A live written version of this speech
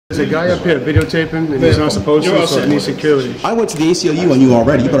There's a guy up here videotaping, and he's not supposed to, so it needs security. I went to the ACLU on you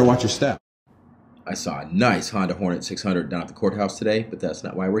already. You better watch your step. I saw a nice Honda Hornet 600 down at the courthouse today, but that's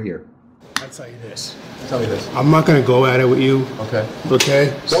not why we're here. I'll tell you this. Tell me this. I'm not going to go at it with you. Okay.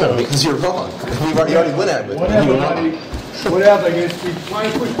 Okay? So, because you're wrong. You already went at it. Whatever, buddy. Whatever. You're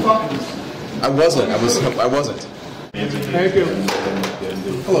trying to push buttons. I wasn't. I wasn't. Thank you.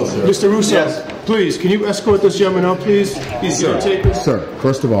 Hello, sir. Mr. Russo, yes. Please, can you escort this gentleman out, please? He's videotaping. Sir,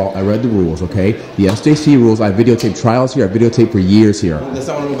 first of all, I read the rules, okay? The SJC rules, I videotaped trials here, I videotaped for years here. That's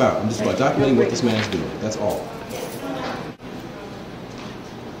not what I'm about. I'm just about documenting what this man is doing. That's all.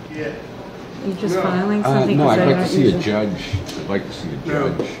 You're just filing something? No, I'd like to see a judge. I'd like to see a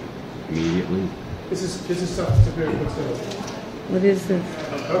judge immediately. This is stuff. It's a very good stuff. What is this?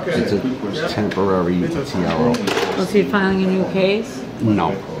 Okay. It's a temporary TRO. Oh, so you're filing a new case?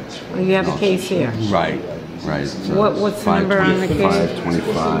 No. Or you have a case here? Right. What's the number on the case?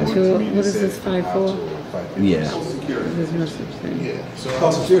 525. What is this, 5-4? Yeah. There's no such thing.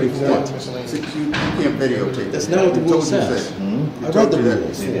 Call security for what? You can't videotape. That's not what the rule says. I read the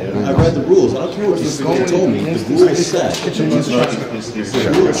rules. I read the rules. I don't care what this guy told me. The rules said.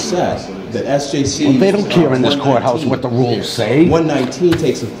 The rules said that SJC... Well, they don't care in this courthouse what the rules say. 119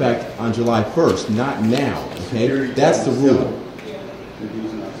 takes effect on July 1st, not now. Okay? That's the rule.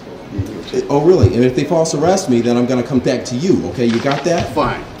 Oh, really? And if they false arrest me, then I'm going to come back to you. Okay? You got that?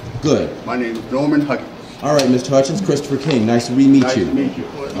 Fine. Good. My name is Norman Hutchins. All right, Mr. Hutchins, Christopher King. Nice to meet you. Nice to meet you.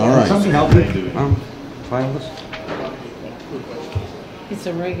 All right. Somebody help me. File this. It's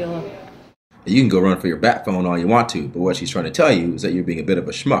a regular. You can go run for your bat phone all you want to, but what she's trying to tell you is that you're being a bit of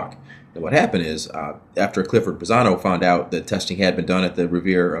a schmuck. And what happened is, after Clifford Pisano found out that testing had been done at the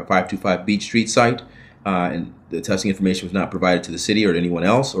Revere 525 Beach Street site, and the testing information was not provided to the city or to anyone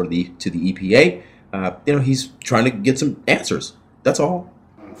else or to the EPA, he's trying to get some answers. That's all.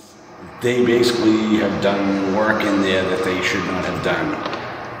 They basically have done work in there that they should not have done.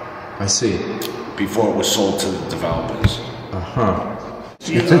 I see. Before it was sold to the developers. Uh-huh.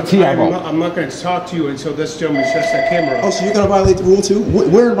 It's a TRO. I'm not going to talk to you until this gentleman shuts that camera off. Oh, so you're going to violate the rule too?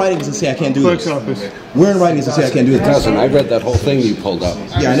 Where in writing does it say I can't do this? Clerk's office. Where in writing does it say I can't do this? Cousin, I read that whole thing you pulled up.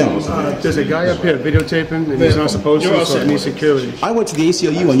 Yeah, I know. There's a guy up here videotaping, and he's not supposed to, so it needs security. I went to the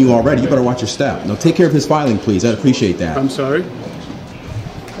ACLU on you already. You better watch your step. Now take care of his filing, please. I'd appreciate that. I'm sorry?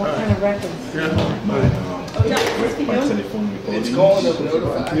 What kind of records? It's calling up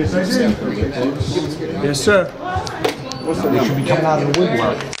notified. Yes, I did. Yes, sir. They should be coming out of the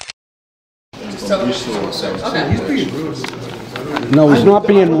woodwork. No, he's not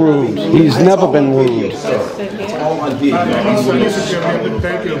being rude. He's never been rude. It's all on video.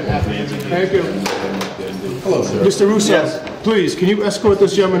 Thank you. Thank you. Hello, sir. Mr. Russo, please, can you escort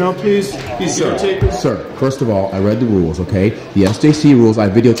this gentleman out, please? He's videotaping. Sir, first of all, I read the rules, okay? The SJC rules, I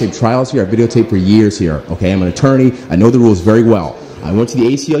videotaped trials here, I videotaped for years here, okay? I'm an attorney, I know the rules very well. I went to the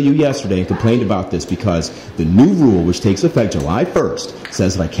ACLU yesterday and complained about this because the new rule, which takes effect July 1st,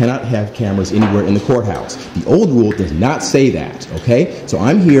 says that I cannot have cameras anywhere in the courthouse. The old rule does not say that, okay? So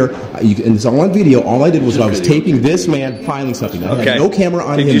I'm here, and it's all on video. All I did was I was taping this man filing something. I had no camera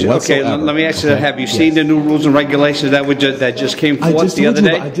on him whatsoever. Okay, let me ask you, have you seen the new rules and regulations that just came forth the other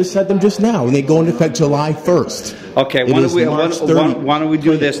day? I just said them just now, and they go into effect July 1st. Okay, why don't we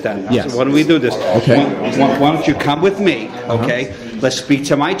do this then? Yes. Why don't we do this? Okay. Why don't you come with me, okay? Let's speak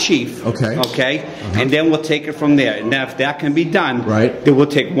to my chief, okay? And then we'll take it from there. And then if that can be done, then we'll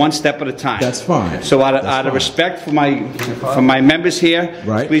take one step at a time. That's fine. So out of respect for my members here,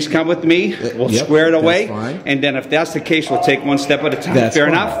 please come with me. We'll square it away. And then if that's the case, we'll take one step at a time. Fair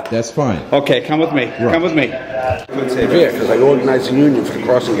enough? That's fine. Okay, come with me. Come with me. Yeah, because I organized a union for the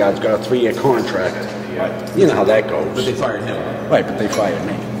crossing guards, got a 3-year contract. You know how that goes. But they fired him. Right, but they fired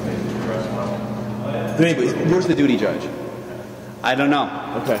me. But anyway, where's the duty judge? I don't know.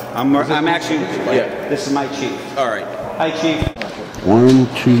 Okay. I'm actually, this is my chief. All right. Hi, chief. 1,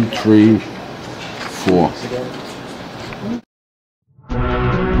 2, 3, 4.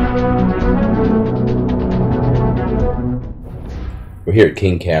 We're here at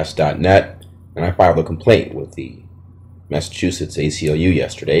KingCast.net, and I filed a complaint with the Massachusetts ACLU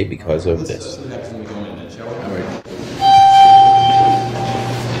yesterday because of this.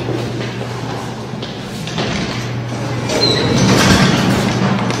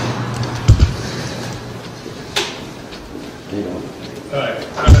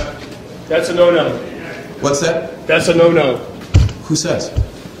 That's a no-no. What's that? That's a no-no. Who says?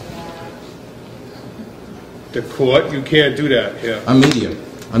 The court, you can't do that here. I'm medium.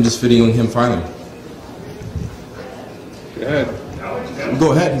 I'm just videoing him filing. Go ahead.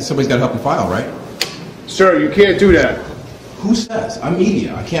 Go ahead. Somebody's got to help him file, right? Sir, you can't do that. Who says? I'm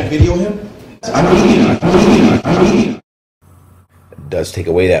media. I can't video him? I'm media. It does take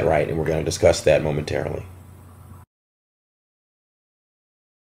away that right, and we're going to discuss that momentarily.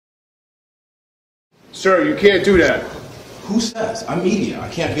 Sir, you can't do that. Who says? I'm media. I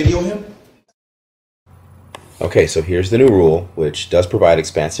can't video him? Okay, so here's the new rule, which does provide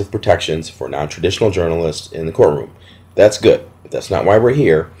expansive protections for non-traditional journalists in the courtroom. That's good, but that's not why we're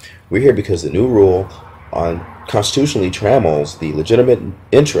here. We're here because the new rule constitutionally trammels the legitimate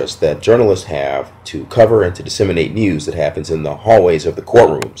interest that journalists have to cover and to disseminate news that happens in the hallways of the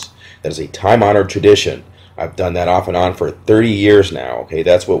courtrooms. That is a time-honored tradition. I've done that off and on for 30 years now, okay?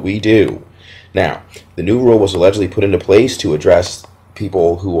 That's what we do. Now, the new rule was allegedly put into place to address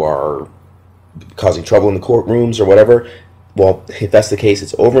people who are causing trouble in the courtrooms or whatever. Well, if that's the case,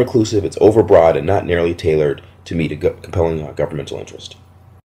 it's over-inclusive, it's overbroad, and not narrowly tailored to meet a compelling governmental interest.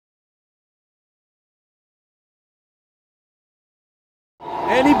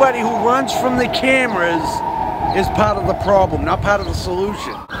 Anybody who runs from the cameras is part of the problem, not part of the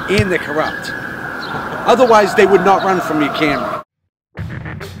solution. And they're corrupt. Otherwise, they would not run from your camera.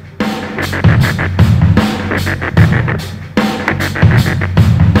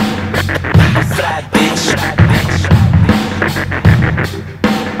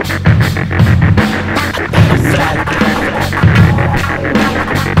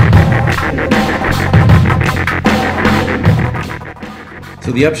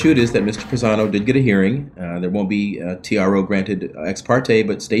 So the upshot is that Mr. Pisano did get a hearing. There won't be a TRO granted ex parte,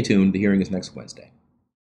 but stay tuned. The hearing is next Wednesday.